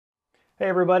Hey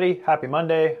everybody, happy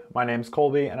Monday. My name's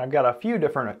Colby and I've got a few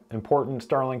different important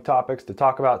Starlink topics to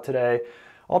talk about today.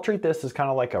 I'll treat this as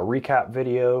kind of like a recap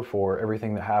video for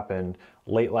everything that happened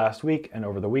late last week and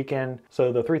over the weekend.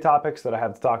 So the three topics that I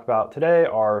have to talk about today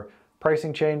are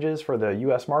pricing changes for the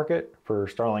US market for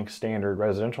Starlink's standard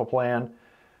residential plan.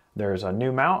 There's a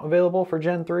new mount available for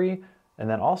Gen 3, and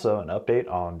then also an update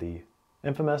on the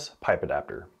infamous pipe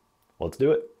adapter. Let's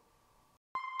do it.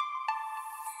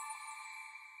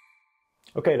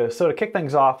 Okay, so to kick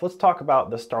things off, let's talk about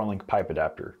the Starlink pipe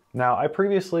adapter. Now, I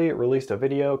previously released a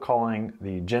video calling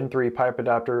the Gen 3 pipe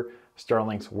adapter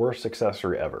Starlink's worst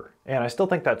accessory ever. And I still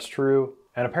think that's true,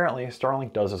 and apparently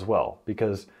Starlink does as well,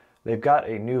 because they've got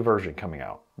a new version coming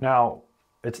out. Now,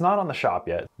 it's not on the shop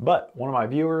yet, but one of my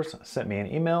viewers sent me an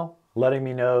email letting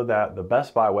me know that the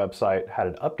Best Buy website had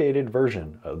an updated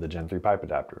version of the Gen 3 pipe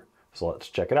adapter. So let's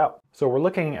check it out. So we're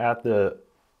looking at the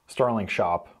Starlink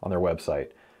shop on their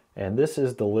website. And this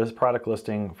is the product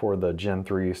listing for the Gen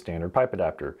 3 standard pipe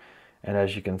adapter. And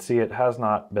as you can see, it has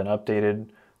not been updated.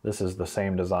 This is the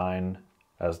same design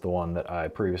as the one that I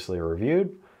previously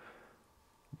reviewed.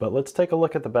 But let's take a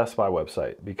look at the Best Buy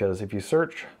website, because if you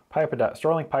search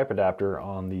Starlink pipe adapter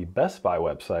on the Best Buy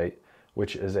website,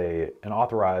 which is an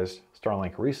authorized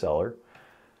Starlink reseller,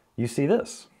 you see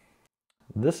this.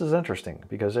 This is interesting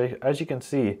because as you can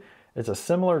see, it's a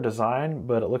similar design,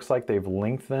 but it looks like they've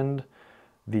lengthened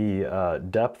the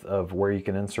depth of where you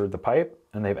can insert the pipe,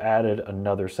 and they've added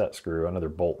another set screw, another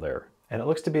bolt there. And it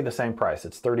looks to be the same price.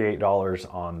 It's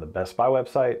 $38 on the Best Buy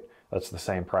website. That's the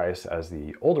same price as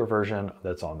the older version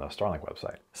that's on the Starlink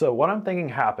website. So what I'm thinking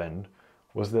happened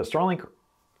was that Starlink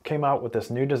came out with this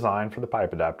new design for the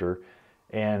pipe adapter,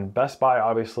 and Best Buy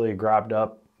obviously grabbed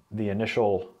up the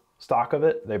initial stock of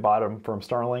it. They bought them from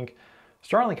Starlink.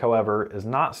 Starlink, however, is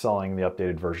not selling the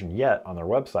updated version yet on their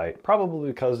website, probably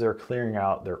because they're clearing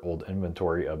out their old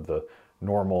inventory of the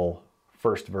normal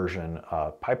first version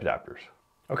pipe adapters.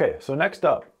 Okay, so next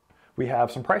up, we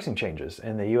have some pricing changes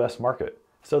in the US market.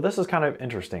 So this is kind of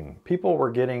interesting. People were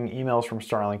getting emails from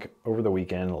Starlink over the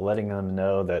weekend letting them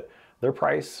know that their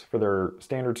price for their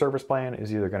standard service plan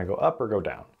is either going to go up or go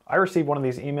down. I received one of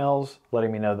these emails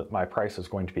letting me know that my price is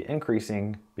going to be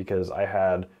increasing because I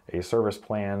had a service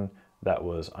plan that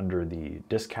was under the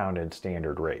discounted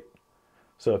standard rate.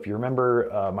 So if you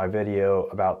remember my video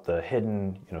about the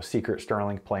hidden, secret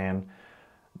Starlink plan,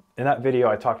 in that video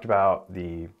I talked about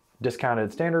the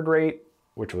discounted standard rate,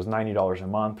 which was $90 a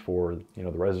month for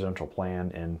the residential plan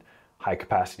in high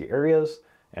capacity areas,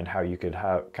 and how you could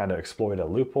kind of exploit a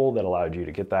loophole that allowed you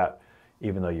to get that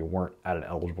even though you weren't at an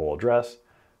eligible address.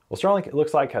 Well, Starlink, it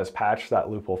looks like, has patched that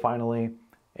loophole finally,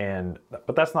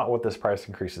 but that's not what this price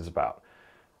increase is about.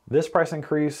 This price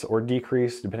increase or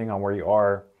decrease, depending on where you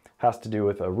are, has to do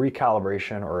with a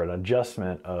recalibration or an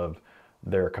adjustment of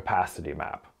their capacity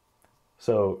map.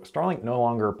 So Starlink no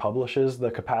longer publishes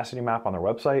the capacity map on their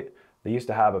website. They used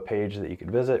to have a page that you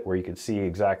could visit where you could see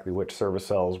exactly which service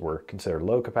cells were considered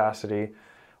low capacity,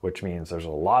 which means there's a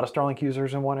lot of Starlink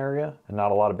users in one area and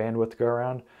not a lot of bandwidth to go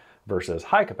around, versus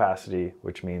high capacity,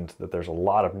 which means that there's a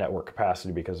lot of network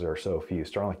capacity because there are so few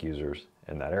Starlink users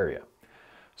in that area.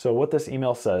 So what this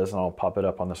email says, and I'll pop it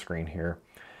up on the screen here,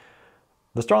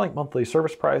 the Starlink monthly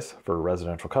service price for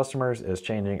residential customers is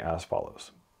changing as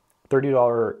follows.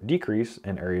 $30 decrease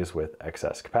in areas with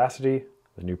excess capacity.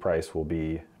 The new price will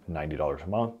be $90 a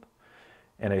month.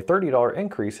 And a $30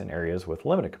 increase in areas with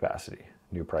limited capacity.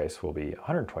 New price will be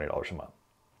 $120 a month.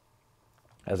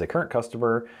 As a current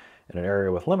customer in an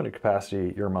area with limited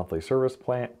capacity, your monthly service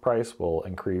plan price will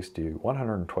increase to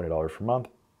 $120 per month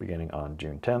beginning on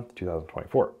June 10th,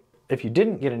 2024. If you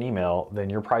didn't get an email, then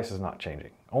your price is not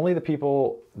changing. Only the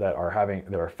people that are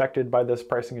affected by this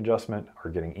pricing adjustment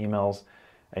are getting emails.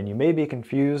 And you may be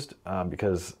confused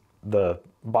because the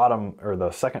bottom or the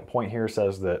second point here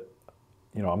says that,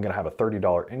 I'm going to have a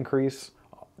 $30 increase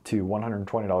to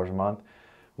 $120 a month.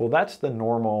 Well, that's the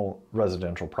normal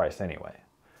residential price anyway.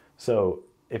 So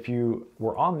if you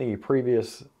were on the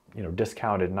previous,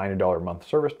 discounted $90 a month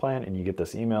service plan and you get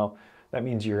this email, that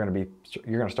means you're going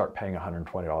to start paying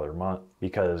 $120 a month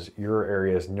because your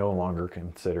area is no longer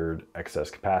considered excess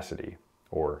capacity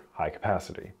or high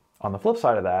capacity. On the flip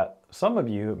side of that, some of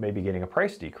you may be getting a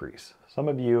price decrease. Some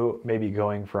of you may be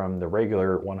going from the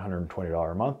regular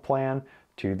 $120 a month plan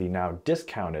to the now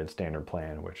discounted standard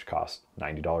plan, which costs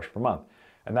 $90 per month.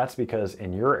 And that's because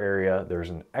in your area,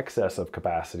 there's an excess of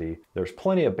capacity. There's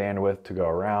plenty of bandwidth to go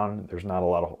around. There's not a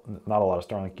lot of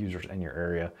Starlink users in your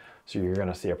area, so you're going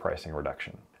to see a pricing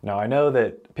reduction. Now, I know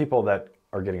that people that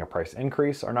are getting a price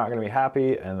increase are not going to be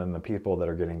happy, and then the people that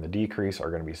are getting the decrease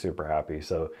are going to be super happy.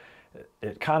 So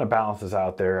it kind of balances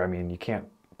out there. I mean, you can't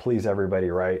please everybody,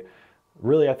 right?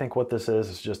 Really, I think what this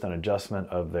is just an adjustment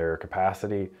of their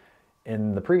capacity.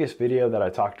 In the previous video that I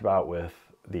talked about with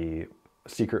the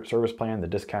secret service plan, the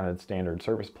discounted standard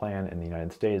service plan in the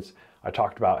United States, I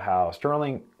talked about how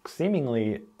Starlink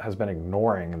seemingly has been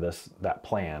ignoring that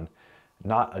plan,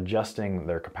 not adjusting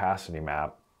their capacity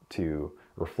map to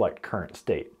reflect current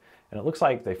state. And it looks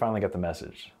like they finally got the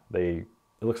message. It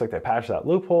looks like they patched that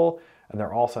loophole, and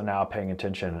they're also now paying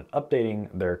attention and updating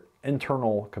their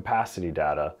internal capacity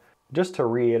data. Just to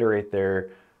reiterate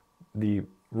the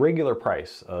regular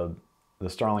price of the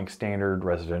Starlink standard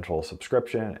residential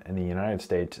subscription in the United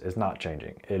States is not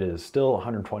changing. It is still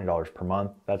 $120 per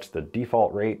month. That's the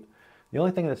default rate. The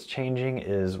only thing that's changing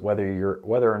is whether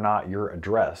or not your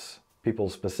address,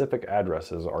 people's specific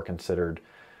addresses, are considered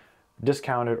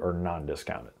discounted or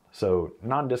non-discounted. So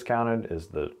non-discounted is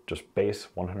the just base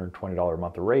 $120 a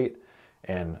month rate,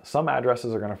 and some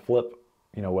addresses are going to flip,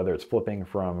 whether it's flipping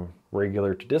from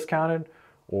regular to discounted,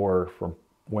 or from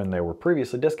when they were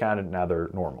previously discounted, now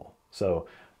they're normal. So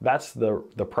that's the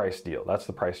price deal. That's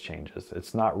the price changes.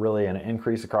 It's not really an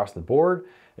increase across the board.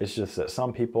 It's just that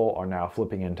some people are now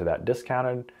flipping into that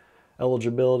discounted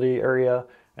eligibility area,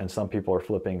 and some people are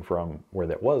flipping from where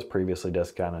that was previously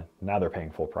discounted. Now they're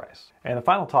paying full price. And the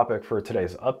final topic for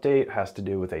today's update has to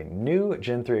do with a new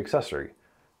Gen 3 accessory.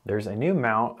 There's a new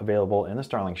mount available in the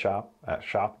Starlink shop at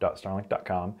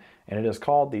shop.starlink.com, and it is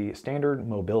called the Standard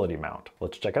Mobility Mount.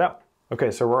 Let's check it out. Okay,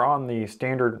 so we're on the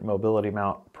Standard Mobility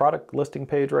Mount product listing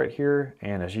page right here,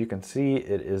 and as you can see,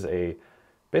 it is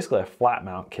basically a flat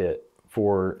mount kit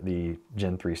for the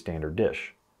Gen 3 standard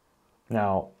dish.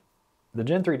 Now, the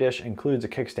Gen 3 dish includes a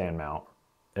kickstand mount,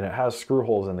 and it has screw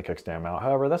holes in the kickstand mount.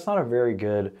 However, that's not a very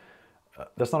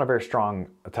strong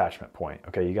attachment point.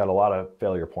 Okay, you got a lot of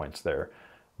failure points there.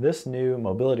 This new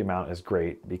mobility mount is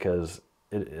great because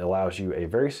it allows you a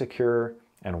very secure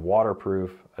and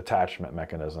waterproof attachment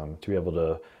mechanism to be able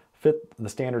to fit the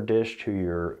standard dish to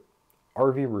your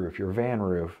RV roof, your van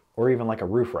roof, or even like a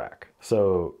roof rack.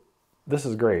 So this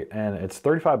is great, and it's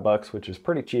 35 bucks, which is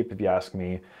pretty cheap if you ask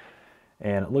me.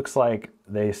 And it looks like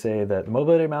they say that the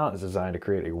mobility mount is designed to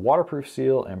create a waterproof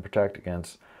seal and protect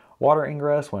against water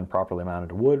ingress when properly mounted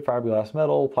to wood, fiberglass,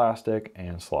 metal, plastic,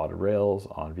 and slotted rails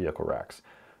on vehicle racks.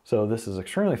 So this is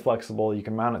extremely flexible. You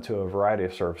can mount it to a variety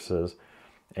of surfaces.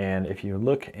 And if you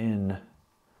look in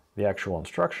the actual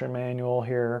instruction manual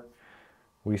here,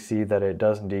 we see that it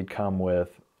does indeed come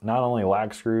with not only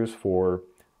lag screws for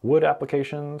wood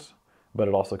applications, but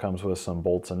it also comes with some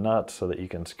bolts and nuts so that you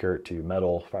can secure it to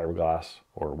metal, fiberglass,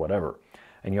 or whatever.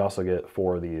 And you also get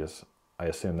 4 of these, I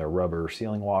assume they're rubber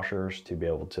sealing washers, to be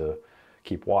able to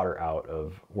keep water out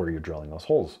of where you're drilling those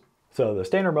holes. So the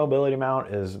standard mobility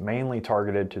mount is mainly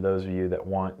targeted to those of you that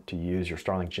want to use your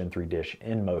Starlink Gen 3 dish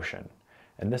in motion.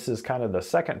 And this is kind of the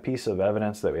second piece of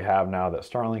evidence that we have now that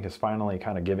Starlink is finally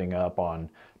kind of giving up on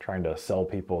trying to sell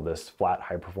people this flat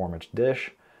high performance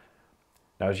dish.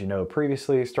 Now, as you know,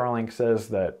 previously Starlink says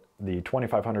that the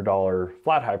 $2,500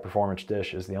 flat high performance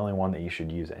dish is the only one that you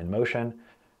should use in motion.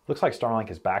 Looks like Starlink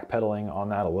is backpedaling on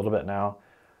that a little bit now.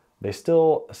 They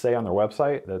still say on their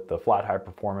website that the flat high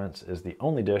performance is the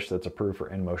only dish that's approved for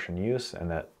in-motion use, and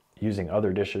that using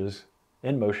other dishes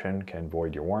in motion can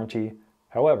void your warranty.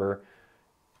 However,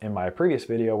 in my previous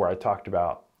video where I talked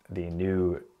about the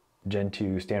new Gen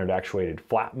 2 standard actuated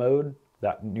flat mode,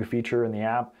 that new feature in the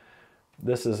app,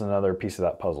 this is another piece of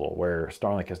that puzzle where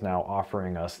Starlink is now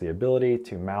offering us the ability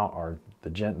to mount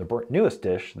the newest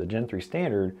dish, the Gen 3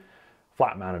 standard,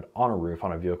 flat mounted on a roof,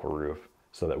 on a vehicle roof,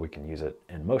 so that we can use it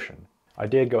in motion. I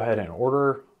did go ahead and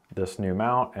order this new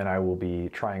mount, and I will be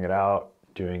trying it out,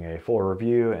 doing a full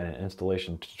review and an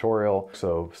installation tutorial,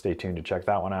 so stay tuned to check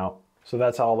that one out. So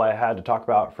that's all I had to talk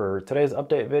about for today's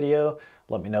update video.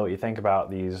 Let me know what you think about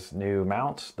these new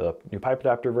mounts, the new pipe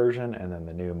adapter version, and then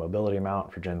the new mobility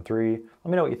mount for Gen 3. Let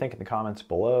me know what you think in the comments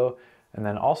below. And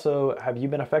then also, have you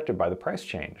been affected by the price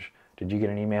change? Did you get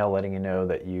an email letting you know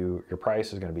that your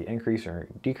price is going to be increasing or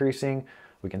decreasing?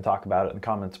 We can talk about it in the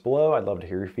comments below. I'd love to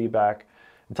hear your feedback.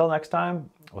 Until next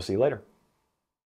time, we'll see you later.